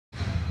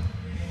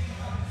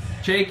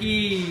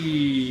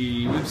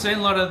Cheeky! We've seen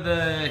a lot of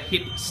the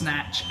hip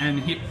snatch and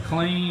hip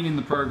clean in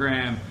the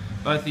program,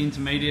 both the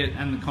intermediate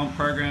and the comp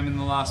program in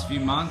the last few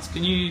months.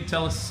 Can you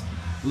tell us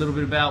a little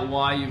bit about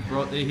why you've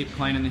brought the hip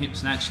clean and the hip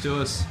snatch to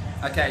us?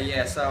 Okay,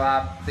 yeah, so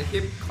the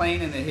hip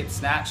clean and the hip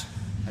snatch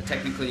are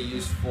technically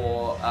used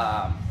for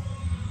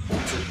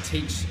to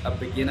teach a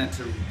beginner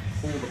to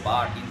pull the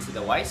bar into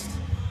the waist.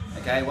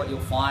 Okay, what you'll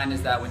find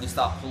is that when you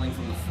start pulling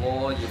from the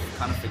floor, you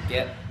kind of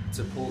forget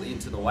to pull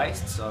into the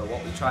waist. So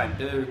what we try and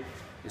do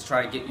is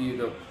try and get you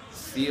to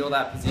feel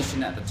that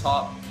position at the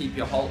top, keep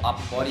your whole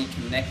upper body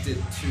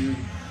connected to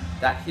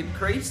that hip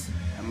crease,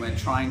 and we're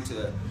trying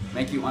to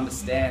make you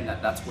understand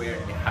that that's where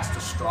it has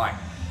to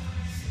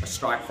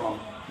strike from,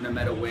 no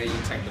matter where you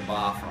take the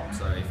bar from.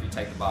 So if you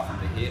take the bar from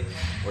the hip,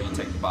 or you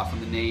take the bar from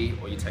the knee,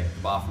 or you take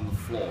the bar from the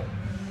floor.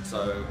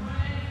 So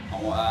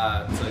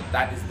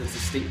that is the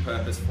distinct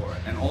purpose for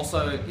it. And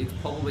also it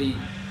probably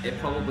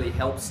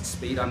helps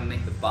speed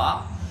underneath the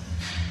bar,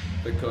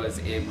 because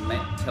it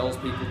tells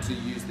people to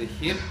use the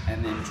hip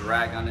and then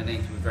drag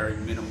underneath with very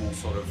minimal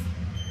sort of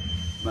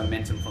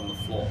momentum from the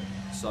floor.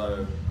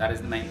 So that is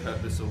the main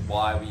purpose of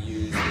why we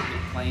use the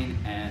hip clean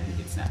and the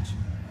hip snatch.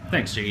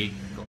 Thanks, Jiggy.